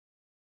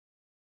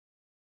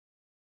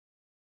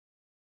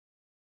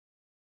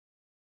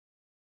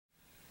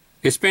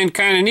It's been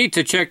kind of neat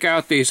to check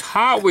out these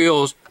Hot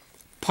Wheels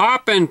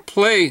Pop and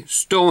Play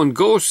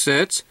Sto&go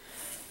sets.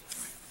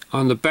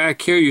 On the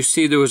back here you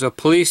see there was a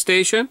police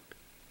station.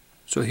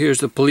 So here's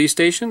the police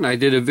station. I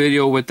did a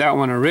video with that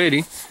one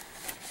already.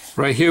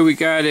 Right here we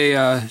got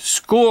a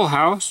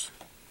schoolhouse.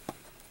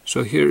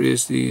 So here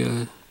is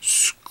the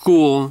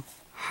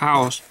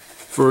schoolhouse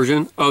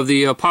version of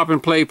the Pop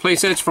and Play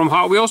sets from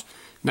Hot Wheels.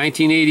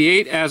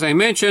 1988, as I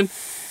mentioned.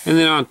 And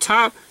then on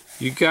top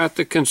you got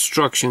the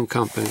construction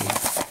company.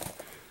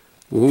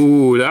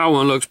 Ooh, that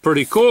one looks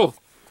pretty cool.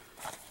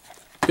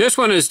 This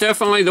one is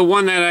definitely the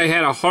one that I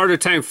had a harder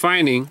time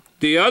finding.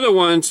 The other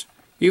ones,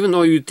 even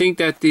though you'd think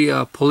that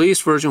the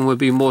police version would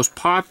be most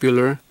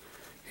popular,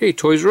 hey,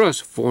 Toys R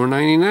Us,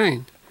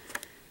 $4.99.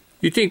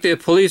 You'd think the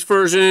police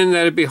version,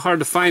 that'd be hard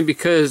to find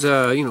because,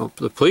 you know,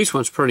 the police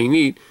one's pretty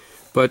neat.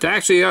 But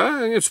actually,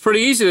 it's pretty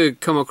easy to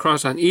come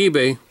across on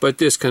eBay. But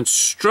this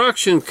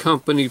construction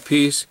company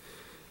piece,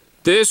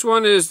 this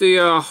one is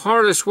the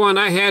hardest one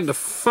I had to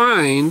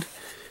find.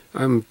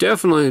 I'm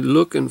definitely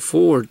looking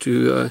forward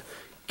to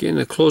getting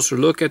a closer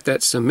look at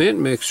that cement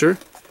mixer.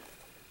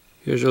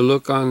 Here's a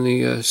look on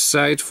the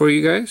sides for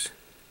you guys.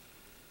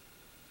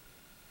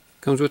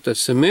 Comes with the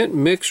cement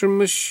mixer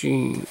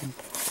machine.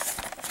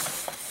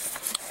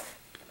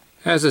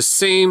 Has the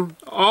same,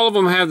 all of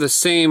them have the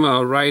same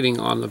writing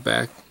on the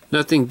back.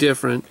 Nothing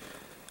different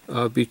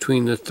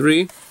between the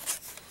three.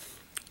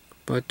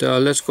 But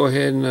let's go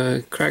ahead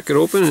and crack it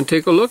open and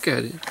take a look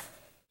at it.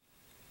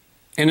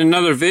 In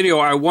another video,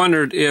 I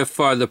wondered if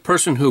the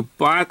person who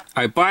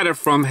I bought it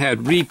from had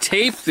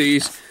retaped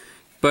these,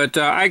 but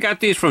I got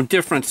these from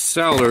different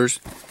sellers.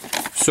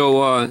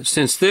 So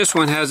since this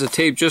one has a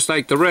tape just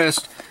like the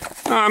rest,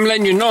 I'm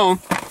letting you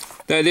know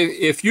that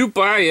if you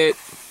buy it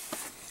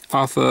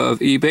off of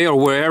eBay or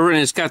wherever and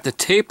it's got the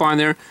tape on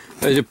there,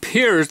 it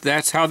appears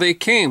that's how they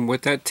came,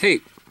 with that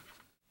tape.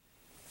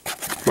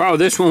 Wow,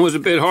 this one was a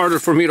bit harder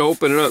for me to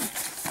open it up.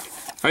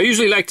 I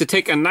usually like to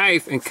take a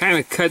knife and kind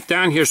of cut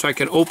down here so I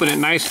can open it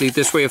nicely.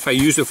 This way if I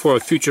use it for a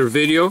future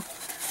video,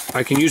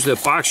 I can use the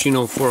box, you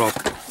know, for a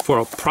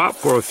prop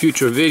for a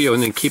future video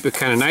and then keep it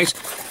kind of nice.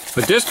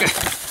 But this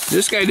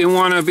guy didn't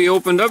want to be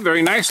opened up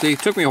very nicely. It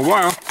took me a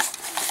while.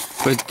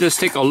 But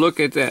just take a look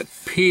at that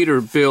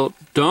Peterbilt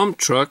dump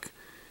truck.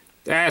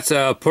 That's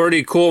a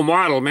pretty cool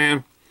model,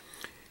 man.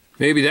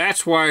 Maybe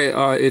that's why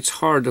it's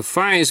hard to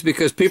find. It's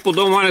because people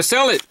don't want to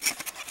sell it.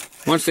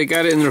 Once they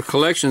got it in their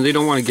collection, they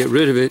don't want to get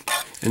rid of it.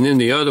 And then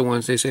the other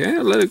ones, they say, hey,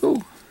 let it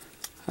go.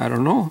 I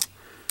don't know.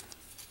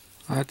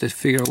 I'll have to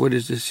figure out what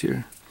is this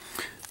here.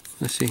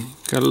 Let's see.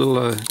 Got a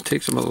little,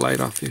 take some of the light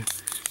off here.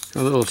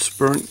 Got a little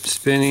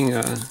spinning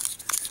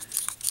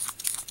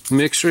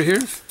mixer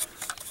here.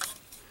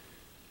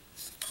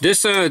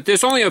 This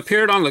only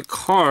appeared on the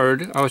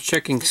card. I was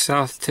checking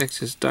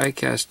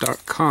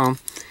SouthTexasDiecast.com.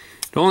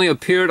 It only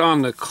appeared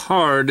on the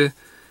card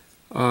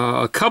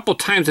a couple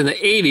times in the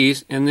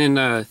 80s, and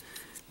then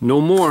no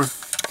more.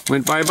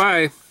 Went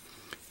bye-bye.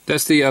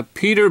 That's the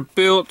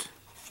Peterbilt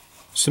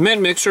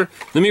Cement Mixer.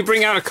 Let me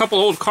bring out a couple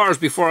old cars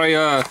before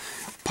I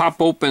pop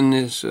open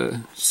this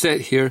set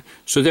here.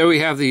 So there we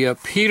have the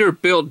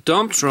Peterbilt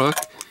dump truck.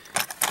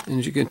 And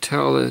as you can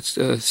tell, it's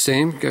the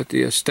same. Got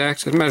the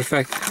stacks. As a matter of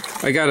fact,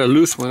 I got a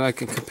loose one I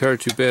can compare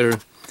it to better.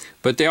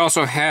 But they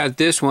also had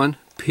this one,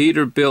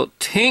 Peterbilt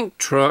tank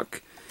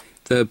truck.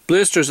 The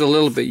blister's a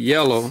little bit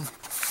yellow.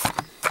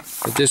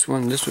 But this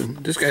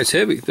guy's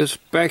heavy. This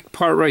back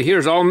part right here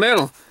is all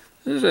metal.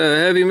 This is a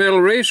heavy metal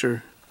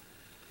racer.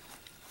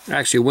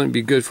 Actually, it wouldn't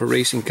be good for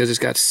racing because it's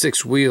got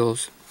 6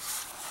 wheels.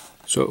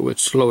 So it would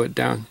slow it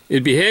down.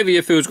 It'd be heavy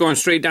if it was going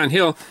straight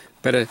downhill,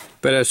 but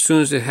as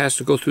soon as it has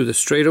to go through the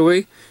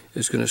straightaway,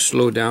 it's going to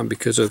slow down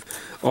because of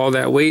all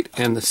that weight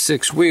and the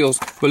 6 wheels.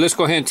 But let's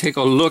go ahead and take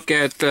a look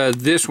at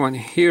this one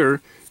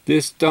here,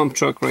 this dump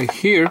truck right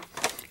here.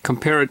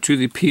 Compare it to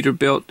the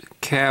Peterbilt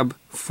cab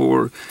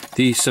for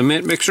the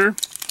cement mixer.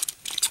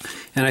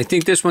 And I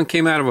think this one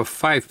came out of a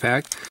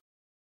 5-pack.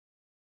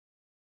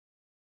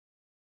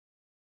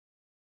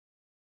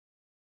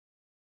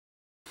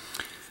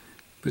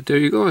 But there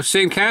you go,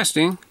 same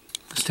casting.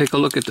 Let's take a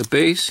look at the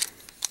base.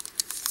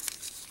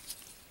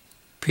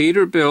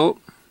 Peterbilt,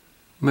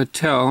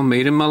 Mattel,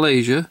 made in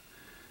Malaysia.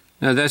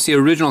 Now that's the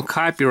original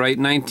copyright,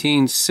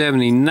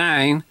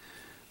 1979.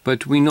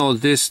 But we know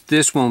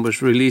this one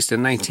was released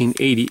in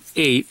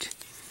 1988.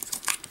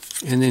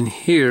 And then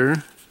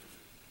here,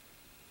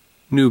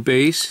 new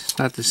base, it's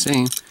not the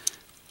same,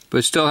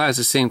 but still has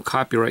the same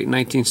copyright,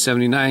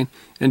 1979.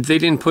 And they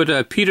didn't put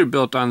a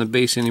Peterbilt on the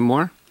base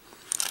anymore.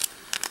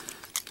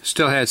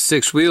 Still had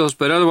 6 wheels,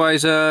 but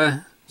otherwise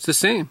it's the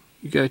same.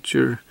 You got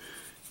your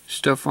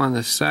stuff on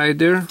the side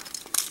there.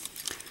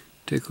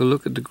 Take a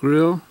look at the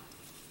grill.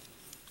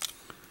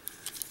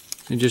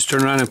 And just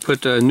turn around and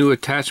put a new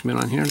attachment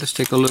on here. Let's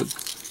take a look.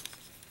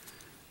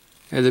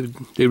 Yeah,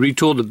 they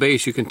retooled the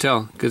base, you can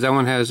tell, because that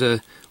one has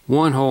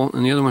one hole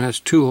and the other one has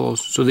 2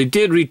 holes. So they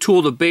did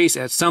retool the base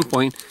at some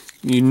point.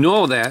 You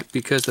know that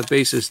because the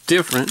base is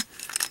different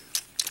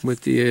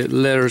with the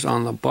letters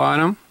on the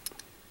bottom.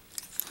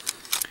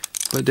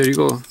 But there you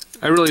go.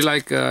 I really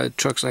like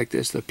trucks like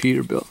this, the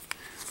Peterbilt.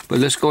 But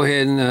let's go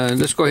ahead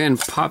and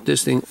pop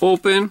this thing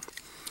open.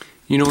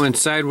 You know,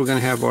 inside we're gonna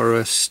have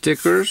our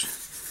stickers.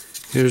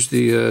 Here's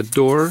the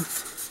door.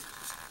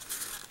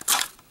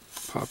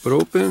 Pop it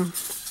open.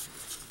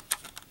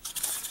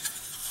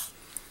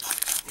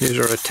 Here's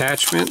our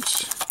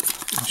attachments.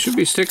 It should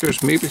be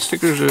stickers. Maybe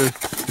stickers are.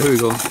 There we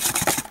go.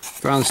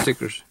 Found the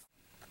stickers.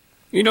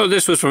 You know,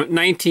 this was from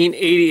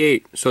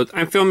 1988, so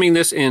I'm filming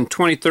this in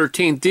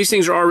 2013. These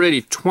things are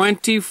already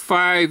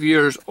 25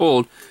 years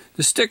old.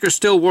 The stickers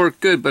still work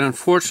good, but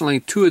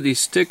unfortunately 2 of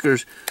these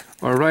stickers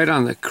are right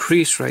on the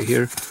crease right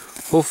here.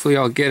 Hopefully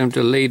I'll get them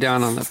to lay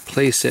down on the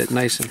playset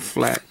nice and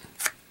flat.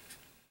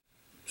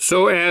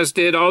 So as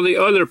did all the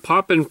other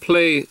pop and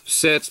play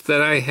sets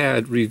that I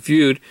had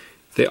reviewed,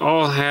 they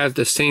all have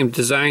the same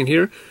design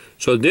here.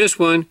 So this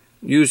one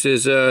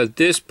uses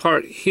this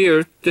part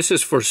here. This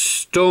is for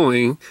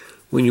stowing.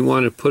 When you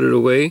want to put it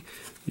away,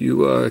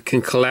 you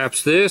can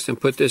collapse this and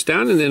put this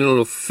down, and then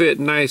it'll fit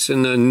nice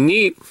and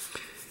neat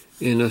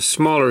in a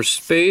smaller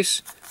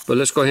space. But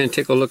let's go ahead and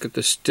take a look at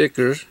the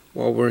stickers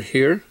while we're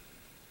here.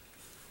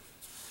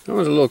 That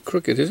one's a little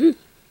crooked, is it?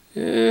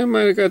 Yeah, I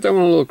might have got that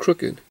one a little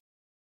crooked.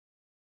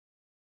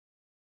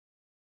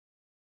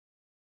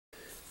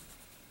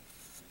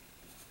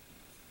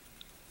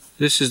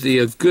 This is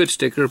the good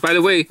sticker. By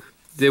the way,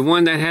 the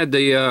one that had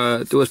the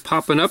that was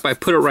popping up, I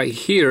put it right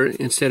here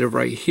instead of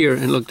right here.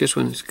 And look, this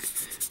one's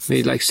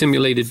made like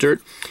simulated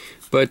dirt.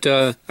 But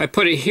I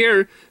put it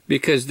here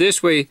because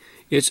this way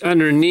it's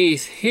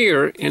underneath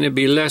here, and it'd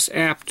be less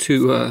apt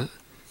to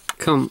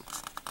come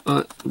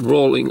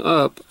rolling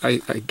up. I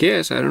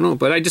guess, I don't know.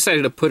 But I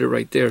decided to put it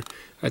right there.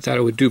 I thought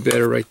it would do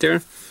better right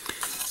there.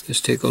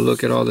 Let's take a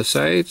look at all the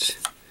sides.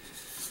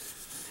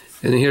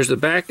 And then here's the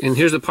back, and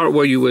here's the part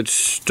where you would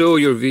stow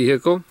your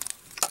vehicle.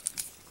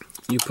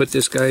 You put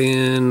this guy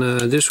in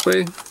this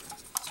way.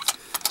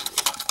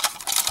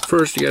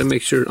 First, you got to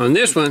make sure, on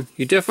this one,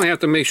 you definitely have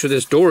to make sure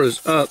this door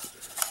is up.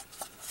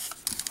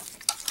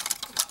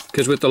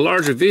 Because with the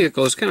larger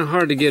vehicle, it's kind of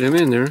hard to get him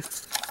in there.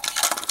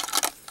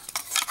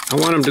 I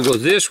want him to go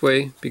this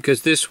way,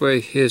 because this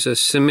way his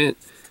cement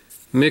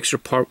mixer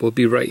part will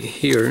be right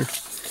here.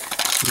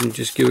 Let me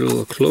just give it a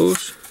little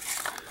close.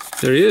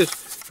 There he is.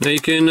 Now you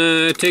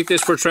can take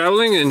this for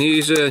traveling, and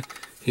he's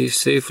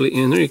safely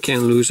in there. You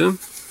can't lose him.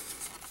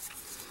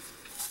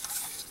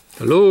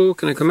 Hello,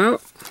 can I come out?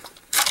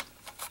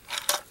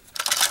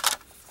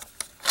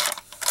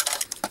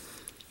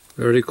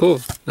 Very cool.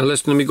 Now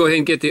let me go ahead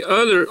and get the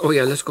other. Oh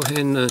yeah, let's go ahead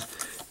and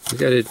we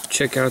got to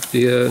check out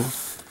the.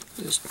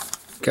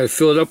 Got to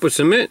fill it up with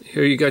cement.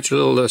 Here you got your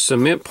little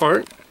cement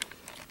part.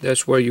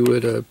 That's where you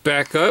would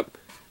back up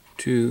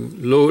to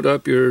load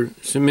up your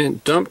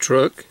cement dump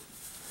truck.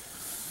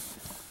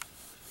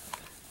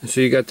 And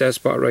so you got that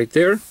spot right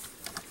there.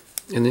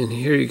 And then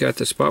here you got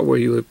the spot where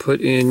you would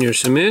put in your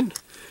cement.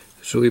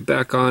 So we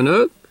back on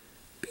up.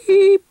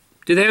 Beep.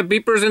 Did they have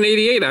beepers in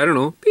 88? I don't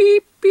know.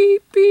 Beep,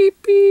 beep,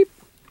 beep, beep.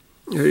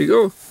 There you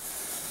go.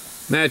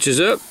 Matches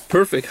up.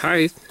 Perfect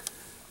height.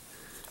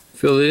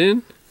 Fill it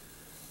in.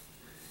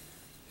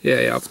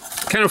 Yeah.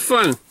 Kind of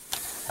fun.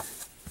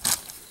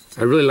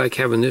 I really like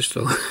having this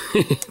though.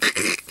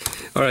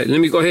 All right, let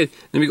me go ahead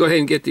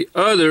and get the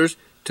others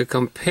to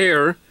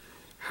compare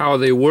how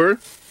they were.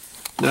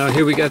 Now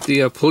here we got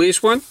the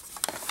police one.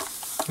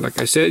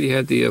 Like I said, you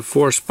had the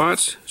 4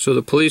 spots. So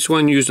the police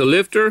one used a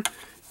lifter.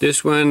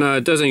 This one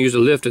doesn't use a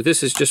lifter.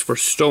 This is just for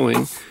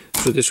stowing.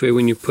 So this way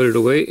when you put it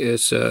away,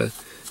 it's that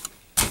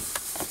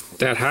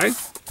high.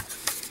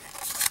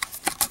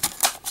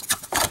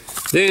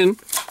 Then,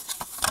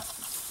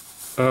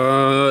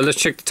 let's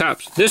check the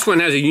tops. This one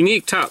has a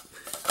unique top.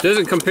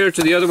 Doesn't compare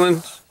to the other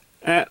ones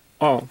at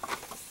all.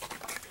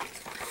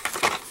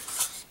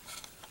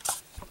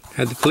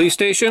 Had the police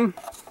station.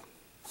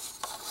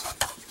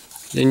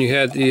 Then you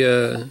had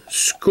the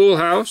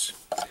schoolhouse.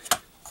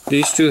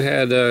 These two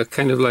had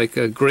kind of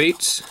like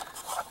grates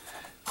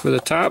for the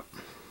top.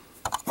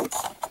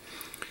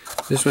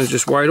 This one's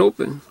just wide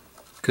open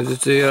because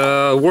it's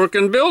a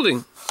working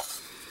building.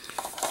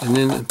 And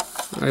then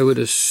I would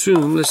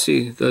assume, let's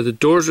see, the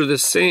doors are the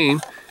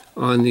same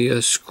on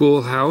the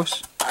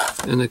schoolhouse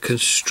and the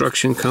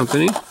construction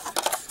company.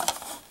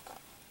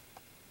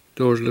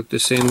 Doors look the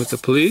same with the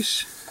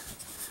police.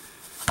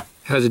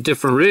 Has a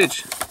different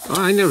ridge.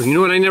 Oh, you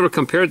know what? I never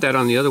compared that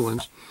on the other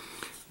ones.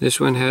 This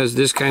one has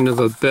this kind of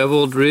a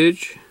beveled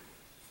ridge.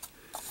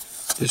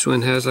 This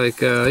one has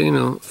like, you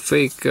know,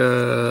 fake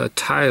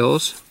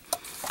tiles.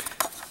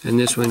 And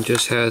this one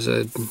just has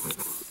a,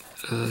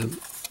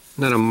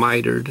 not a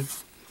mitered,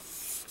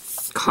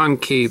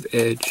 concave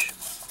edge.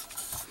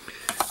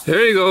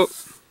 There you go.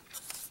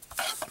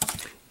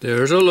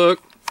 There's a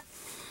look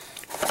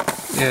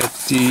at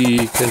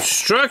the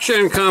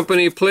construction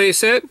company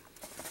playset.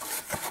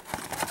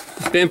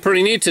 It's been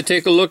pretty neat to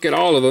take a look at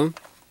all of them.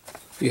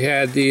 You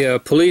had the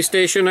police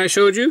station I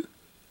showed you.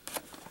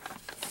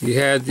 You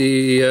had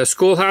the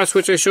schoolhouse,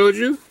 which I showed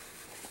you.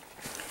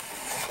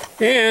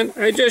 And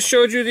I just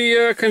showed you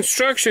the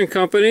construction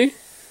company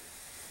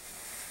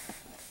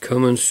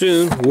Coming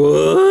soon.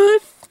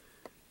 What?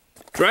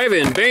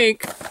 Drive-in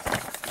bank?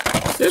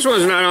 This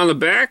one's not on the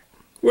back.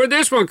 Where'd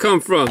this one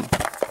come from?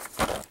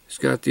 It's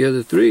got the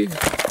other three.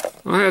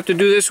 I'll have to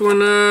do this one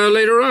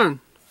later on.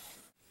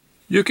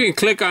 You can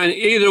click on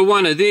either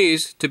one of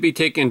these to be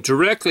taken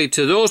directly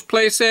to those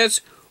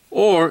playsets,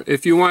 or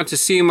if you want to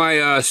see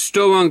my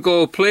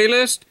Sto&Go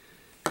playlist,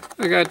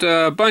 I got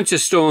a bunch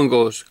of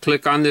Sto&Gos.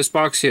 Click on this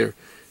box here.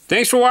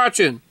 Thanks for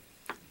watching.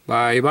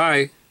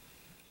 Bye-bye.